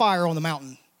see the fire on the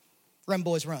mountain. Run,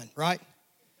 boys, run, right?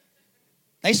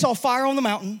 They saw fire on the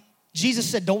mountain. Jesus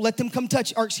said, don't let them come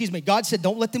touch, or excuse me, God said,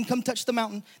 don't let them come touch the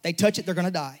mountain. They touch it, they're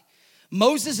gonna die.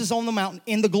 Moses is on the mountain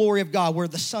in the glory of God where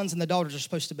the sons and the daughters are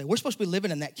supposed to be. We're supposed to be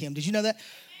living in that, Kim. Did you know that?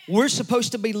 We're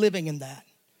supposed to be living in that.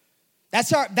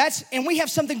 And we have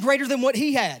something greater than what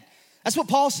he had. That's what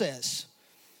Paul says.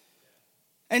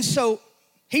 And so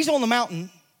he's on the mountain.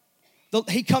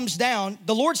 He comes down.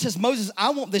 The Lord says, Moses,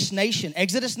 I want this nation,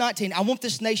 Exodus 19, I want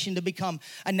this nation to become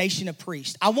a nation of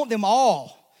priests. I want them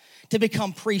all to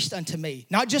become priests unto me.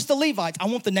 Not just the Levites, I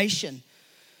want the nation.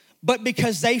 But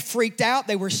because they freaked out,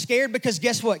 they were scared, because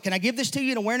guess what? Can I give this to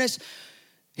you in awareness?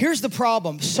 Here's the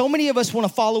problem. So many of us want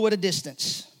to follow at a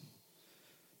distance.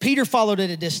 Peter followed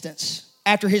at a distance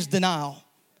after his denial.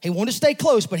 He wanted to stay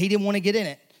close, but he didn't want to get in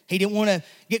it. He didn't want to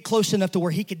get close enough to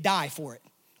where he could die for it.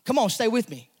 Come on, stay with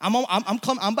me. I'm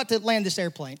about to land this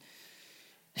airplane.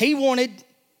 He wanted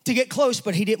to get close,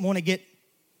 but he didn't want to get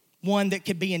one that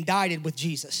could be indicted with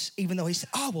Jesus, even though he said,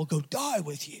 I will go die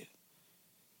with you.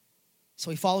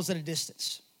 So he follows at a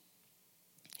distance.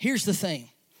 Here's the thing.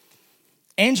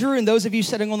 Andrew and those of you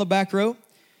sitting on the back row,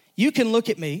 you can look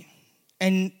at me,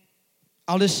 and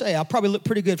I'll just say, I'll probably look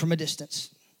pretty good from a distance.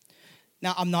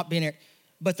 Now, I'm not being there,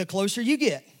 but the closer you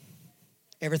get,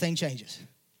 everything changes,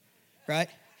 right?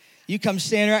 You come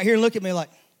stand right here and look at me like,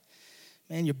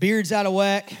 man, your beard's out of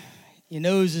whack. Your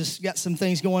nose has got some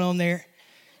things going on there.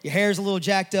 Your hair's a little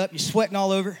jacked up. You're sweating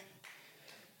all over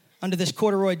under this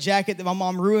corduroy jacket that my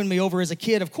mom ruined me over as a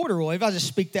kid of corduroy. If I just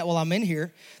speak that while I'm in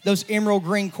here, those emerald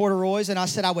green corduroys, and I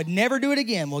said I would never do it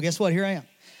again. Well, guess what? Here I am.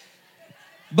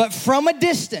 But from a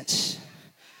distance,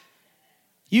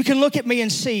 you can look at me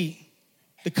and see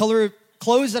the color of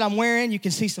clothes that I'm wearing. You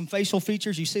can see some facial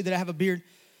features. You see that I have a beard.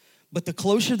 But the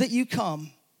closer that you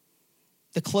come,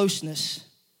 the closeness,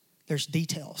 there's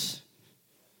details.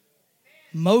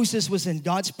 Moses was in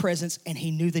God's presence and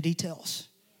he knew the details.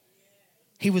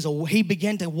 He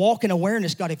began to walk in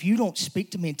awareness. God, if you don't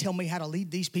speak to me and tell me how to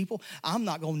lead these people, I'm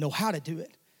not going to know how to do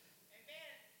it.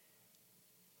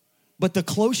 But the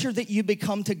closer that you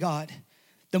become to God,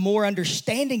 the more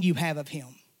understanding you have of him.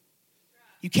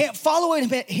 You can't follow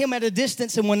him at a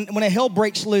distance, and when a hell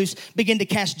breaks loose, begin to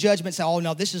cast judgment. Say, "Oh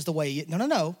no, this is the way."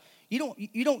 No. You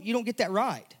don't get that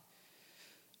right.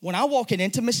 When I walk in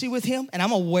intimacy with him and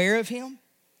I'm aware of him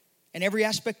in every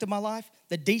aspect of my life,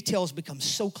 the details become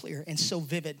so clear and so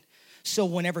vivid. So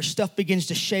whenever stuff begins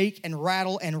to shake and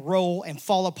rattle and roll and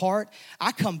fall apart,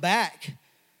 I come back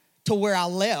to where I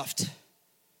left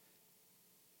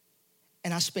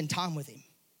and I spend time with him.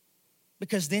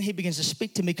 Because then he begins to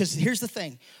speak to me. Because here's the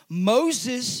thing. The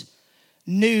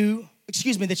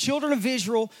children of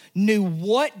Israel knew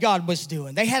what God was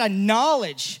doing. They had a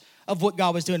knowledge of what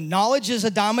God was doing. Knowledge is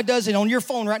a dime a dozen. On your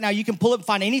phone right now, you can pull up and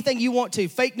find anything you want to.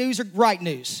 Fake news or right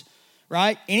news,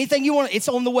 right? Anything you want, it's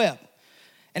on the web.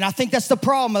 And I think that's the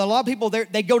problem. A lot of people,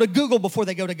 they go to Google before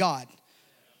they go to God.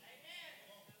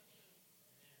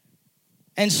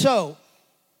 And so,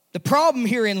 the problem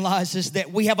herein lies is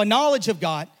that we have a knowledge of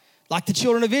God, like the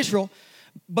children of Israel,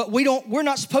 but we're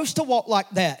not supposed to walk like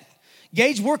that.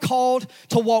 Gage, we're called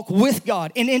to walk with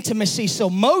God in intimacy. So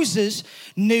Moses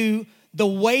knew the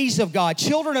ways of God.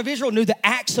 Children of Israel knew the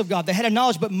acts of God. They had a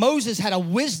knowledge, but Moses had a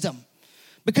wisdom.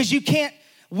 Because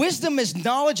wisdom is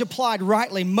knowledge applied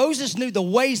rightly. Moses knew the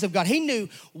ways of God. He knew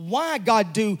why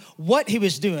God do what he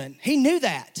was doing. He knew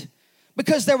that.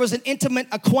 Because there was an intimate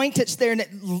acquaintance there.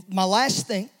 And my last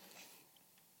thing.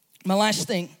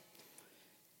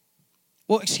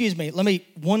 Well, excuse me, let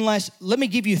me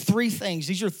give you 3 things.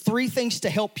 These are 3 things to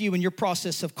help you in your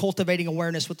process of cultivating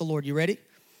awareness with the Lord. You ready?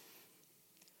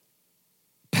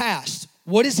 Past,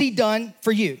 what has he done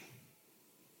for you?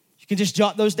 You can just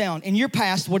jot those down. In your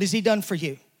past, what has he done for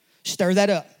you? Stir that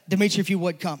up. Dimitri, if you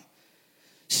would, come.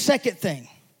 Second thing,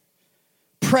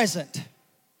 present.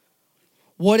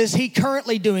 What is he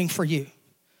currently doing for you?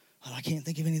 Well, I can't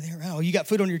think of anything. Oh, you got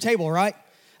food on your table, right?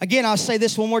 Again, I'll say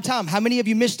this one more time. How many of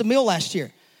you missed a meal last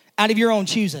year out of your own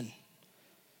choosing?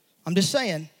 I'm just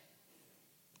saying.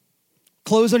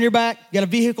 Clothes on your back, got a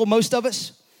vehicle, most of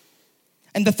us.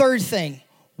 And the third thing,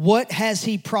 what has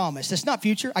he promised? It's not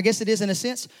future. I guess it is in a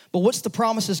sense. But what's the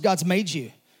promises God's made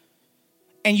you?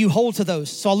 And you hold to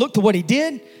those. So I look to what he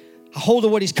did, I hold to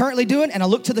what he's currently doing, and I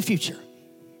look to the future.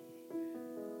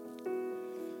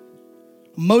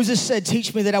 Moses said,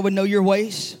 teach me that I would know your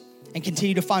ways and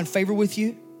continue to find favor with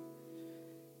you.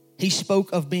 He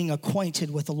spoke of being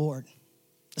acquainted with the Lord.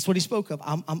 That's what he spoke of.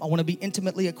 I want to be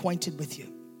intimately acquainted with you.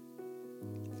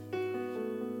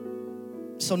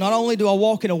 So not only do I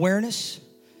walk in awareness,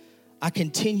 I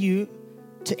continue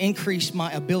to increase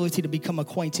my ability to become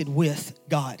acquainted with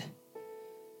God.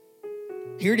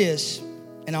 Here it is,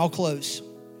 and I'll close.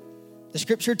 The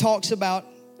scripture talks about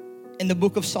in the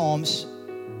book of Psalms,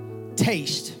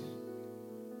 taste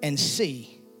and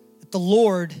see that the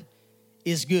Lord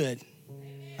is good.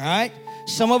 All right?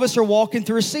 Some of us are walking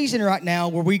through a season right now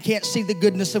where we can't see the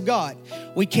goodness of God.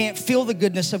 We can't feel the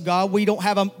goodness of God.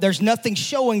 There's nothing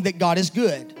showing that God is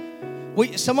good.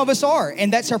 Some of us are,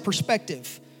 and that's our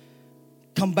perspective.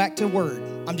 Come back to the word.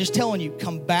 I'm just telling you,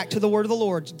 come back to the word of the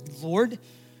Lord. Lord,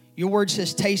 your word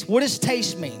says taste. What does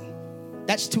taste mean?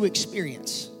 That's to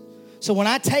experience. So when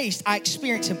I taste, I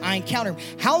experience him, I encounter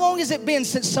him. How long has it been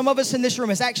since some of us in this room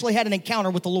has actually had an encounter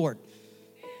with the Lord?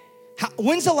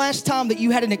 When's the last time that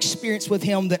you had an experience with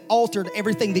him that altered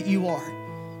everything that you are?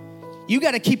 You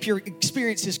got to keep your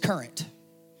experiences current.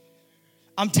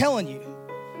 I'm telling you,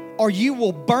 or you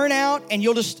will burn out and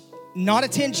you'll just not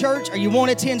attend church, or you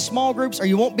won't attend small groups, or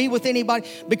you won't be with anybody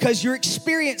because your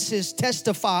experiences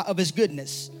testify of his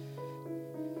goodness.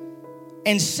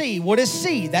 And see, what is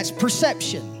see? That's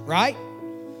perception, right?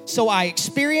 So I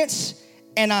experience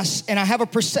and I have a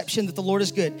perception that the Lord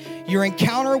is good. Your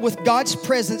encounter with God's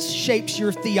presence shapes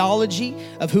your theology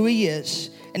of who he is.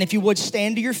 And if you would,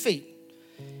 stand to your feet.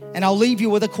 And I'll leave you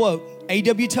with a quote.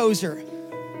 A.W. Tozer,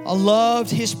 I loved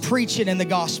his preaching in the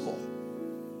gospel.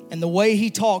 And the way he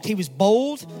talked, he was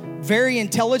bold, very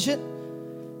intelligent.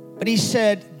 But he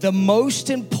said, the most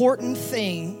important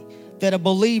thing that a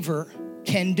believer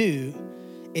can do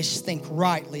is think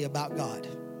rightly about God.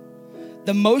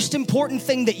 The most important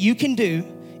thing that you can do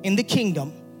in the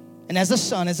kingdom, and as a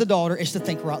son, as a daughter, is to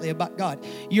think rightly about God.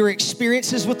 Your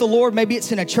experiences with the Lord, maybe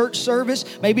it's in a church service,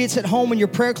 maybe it's at home in your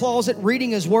prayer closet,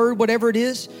 reading his word, whatever it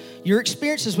is. Your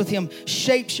experiences with him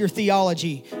shapes your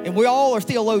theology. And we all are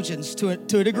theologians to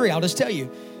a degree, I'll just tell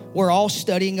you. We're all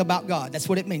studying about God. That's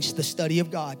what it means, the study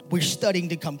of God. We're studying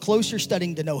to come closer,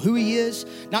 studying to know who he is,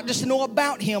 not just to know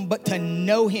about him, but to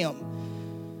know him.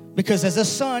 Because as a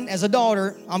son, as a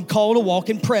daughter, I'm called to walk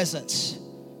in presence.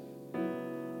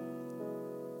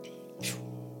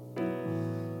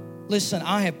 Listen,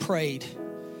 I have prayed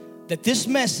that this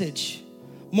message,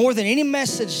 more than any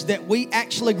message that we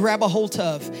actually grab a hold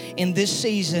of in this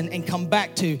season and come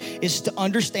back to, is to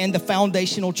understand the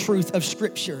foundational truth of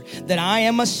Scripture, that I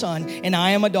am a son and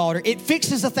I am a daughter. It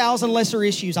fixes 1,000 lesser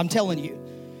issues, I'm telling you.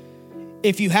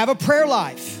 If you have a prayer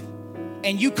life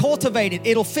and you cultivate it,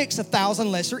 it'll fix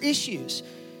 1,000 lesser issues.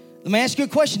 Let me ask you a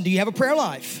question. Do you have a prayer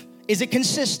life? Is it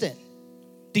consistent?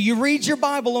 Do you read your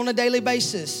Bible on a daily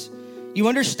basis? You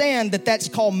understand that that's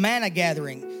called manna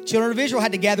gathering. Children of Israel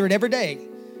had to gather it every day.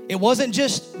 It wasn't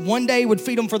just one day would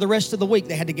feed them for the rest of the week.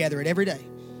 They had to gather it every day.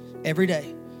 Every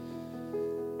day.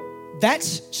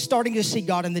 That's starting to see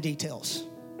God in the details.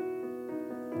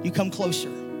 You come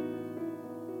closer.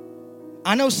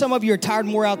 I know some of you are tired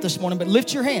and wore out this morning, but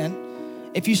lift your hand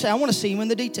if you say, I want to see him in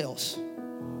the details.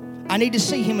 I need to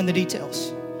see him in the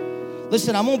details.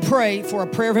 Listen, I'm going to pray for a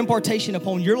prayer of impartation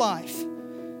upon your life.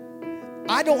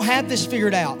 I don't have this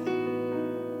figured out.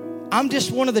 I'm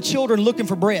just one of the children looking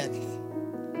for bread.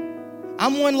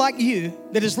 I'm one like you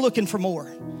that is looking for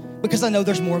more because I know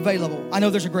there's more available. I know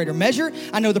there's a greater measure.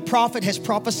 I know the prophet has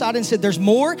prophesied and said there's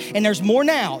more, and there's more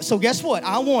now. So guess what?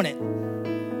 I want it.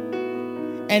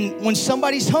 And when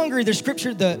somebody's hungry,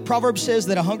 the proverb says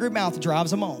that a hungry mouth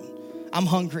drives them on. I'm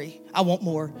hungry. I want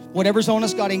more. Whatever's on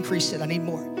us, God, increase it. I need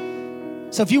more.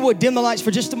 So if you would, dim the lights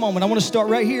for just a moment. I want to start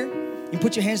right here. You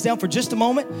put your hands down for just a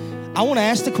moment. I want to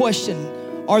ask the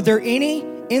question, are there any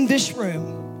in this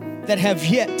room that have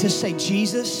yet to say,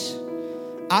 Jesus,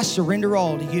 I surrender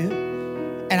all to you,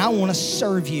 and I want to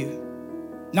serve you.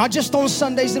 Not just on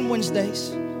Sundays and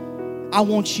Wednesdays. I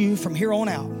want you from here on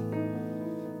out.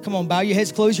 Come on, bow your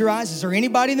heads, close your eyes. Is there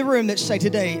anybody in the room that say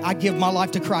today, I give my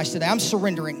life to Christ today? I'm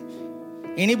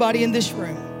surrendering. Anybody in this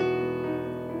room?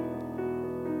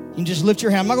 You can just lift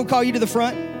your hand. I'm not going to call you to the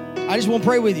front. I just want to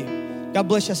pray with you. God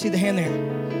bless you. I see the hand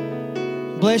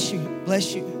there. Bless you.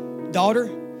 Bless you. Daughter,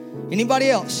 anybody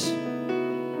else?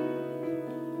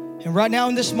 And right now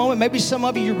in this moment, maybe some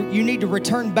of you need to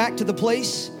return back to the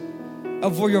place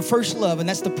of where your first love, and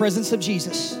that's the presence of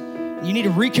Jesus. You need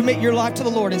to recommit your life to the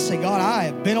Lord and say, God, I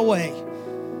have been away.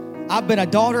 I've been a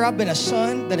daughter, I've been a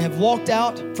son that have walked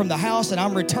out from the house, and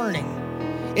I'm returning.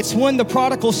 It's when the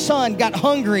prodigal son got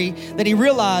hungry that he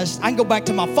realized I can go back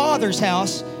to my father's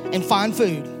house and find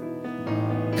food.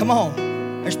 Come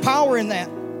on. There's power in that.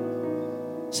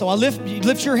 So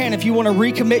lift your hand if you want to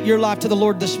recommit your life to the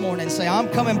Lord this morning and say, I'm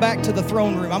coming back to the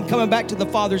throne room. I'm coming back to the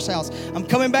Father's house. I'm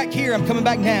coming back here. I'm coming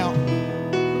back now.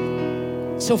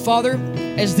 So Father,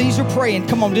 as these are praying,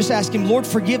 come on, just ask him, Lord,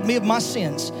 forgive me of my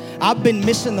sins. I've been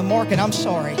missing the mark and I'm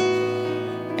sorry.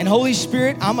 And Holy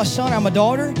Spirit, I'm a son, I'm a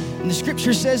daughter. And the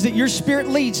scripture says that your spirit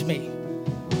leads me.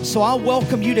 So I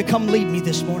welcome you to come lead me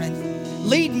this morning.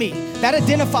 Lead me. That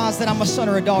identifies that I'm a son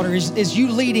or a daughter, is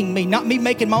you leading me, not me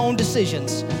making my own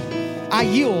decisions. I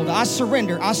yield, I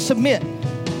surrender, I submit.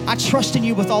 I trust in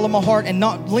you with all of my heart and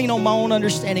not lean on my own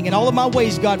understanding. In all of my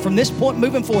ways, God, from this point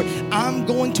moving forward, I'm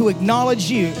going to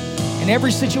acknowledge you in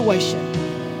every situation.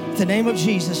 In the name of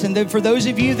Jesus. And then for those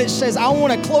of you that says, I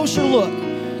want a closer look,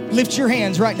 lift your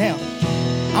hands right now.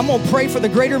 I'm going to pray for the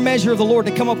greater measure of the Lord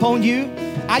to come upon you.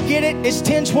 I get it. It's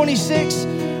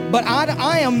 10:26, but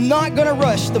I am not going to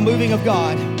rush the moving of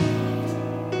God.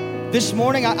 This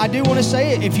morning, I do want to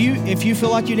say it. If you feel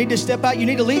like you need to step out, you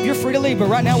need to leave, you're free to leave. But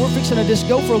right now, we're fixing to just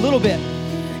go for a little bit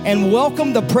and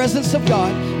welcome the presence of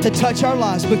God to touch our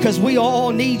lives, because we all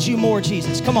need you more,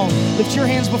 Jesus. Come on, lift your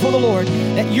hands before the Lord.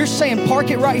 You're saying, park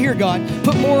it right here, God.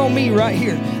 Put more on me right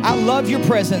here. I love your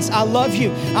presence. I love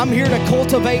you. I'm here to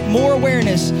cultivate more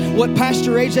awareness. What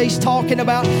Pastor AJ's talking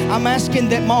about, I'm asking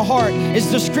that my heart, as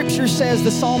the scripture says,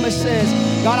 the psalmist says,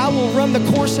 God, I will run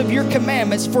the course of your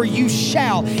commandments, for you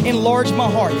shall enlarge my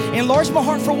heart. Enlarge my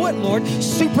heart for what, Lord?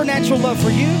 Supernatural love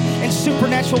for you and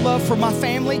supernatural love for my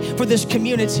family, for this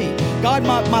community. God,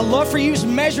 my love for you is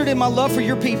measured in my love for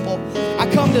your people. I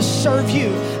come to serve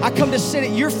you. I come to sit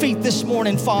at your feet this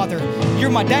morning, Father. You're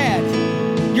my dad.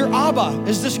 You're Abba,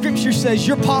 as the scripture says.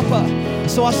 You're Papa.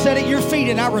 So I sit at your feet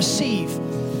and I receive.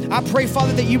 I pray,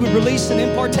 Father, that you would release an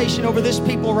impartation over this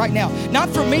people right now. Not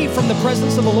from me, from the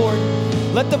presence of the Lord.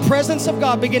 Let the presence of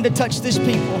God begin to touch this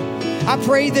people. I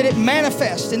pray that it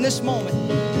manifests in this moment.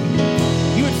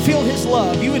 You would feel his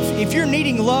love. You would, if you're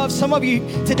needing love, some of you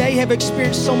today have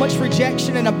experienced so much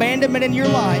rejection and abandonment in your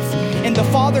life, and the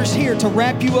Father's here to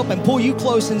wrap you up and pull you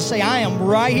close and say, I am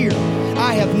right here.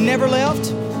 I have never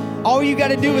left. All you got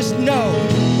to do is know,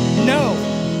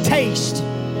 taste,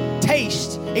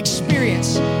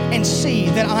 experience, and see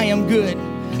that I am good.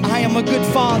 I am a good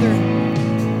Father.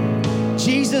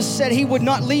 Jesus said he would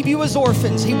not leave you as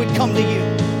orphans. He would come to you.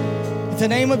 In the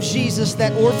name of Jesus,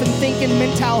 that orphan thinking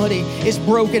mentality is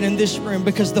broken in this room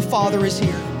because the Father is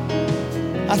here.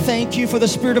 I thank you for the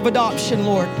spirit of adoption,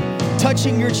 Lord,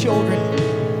 touching your children.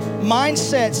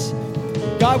 Mindsets,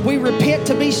 God, we repent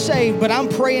to be saved, but I'm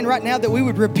praying right now that we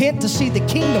would repent to see the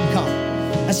kingdom come.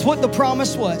 That's what the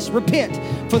promise was. Repent,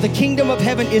 for the kingdom of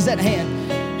heaven is at hand.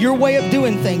 Your way of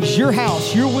doing things, your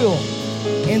house, your will.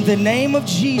 In the name of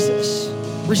Jesus,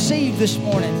 receive this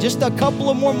morning. Just a couple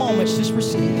of more moments, just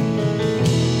receive. In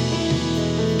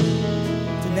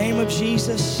the name of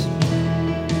Jesus.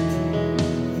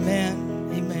 Amen.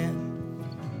 Amen.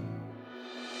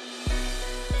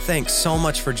 Thanks so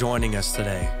much for joining us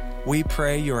today. We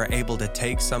pray you are able to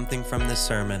take something from this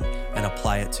sermon and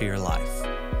apply it to your life.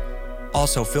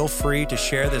 Also, feel free to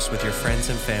share this with your friends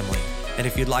and family. And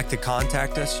if you'd like to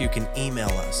contact us, you can email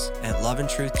us at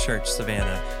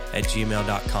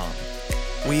loveandtruthchurchsavannah@gmail.com.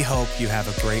 We hope you have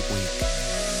a great week.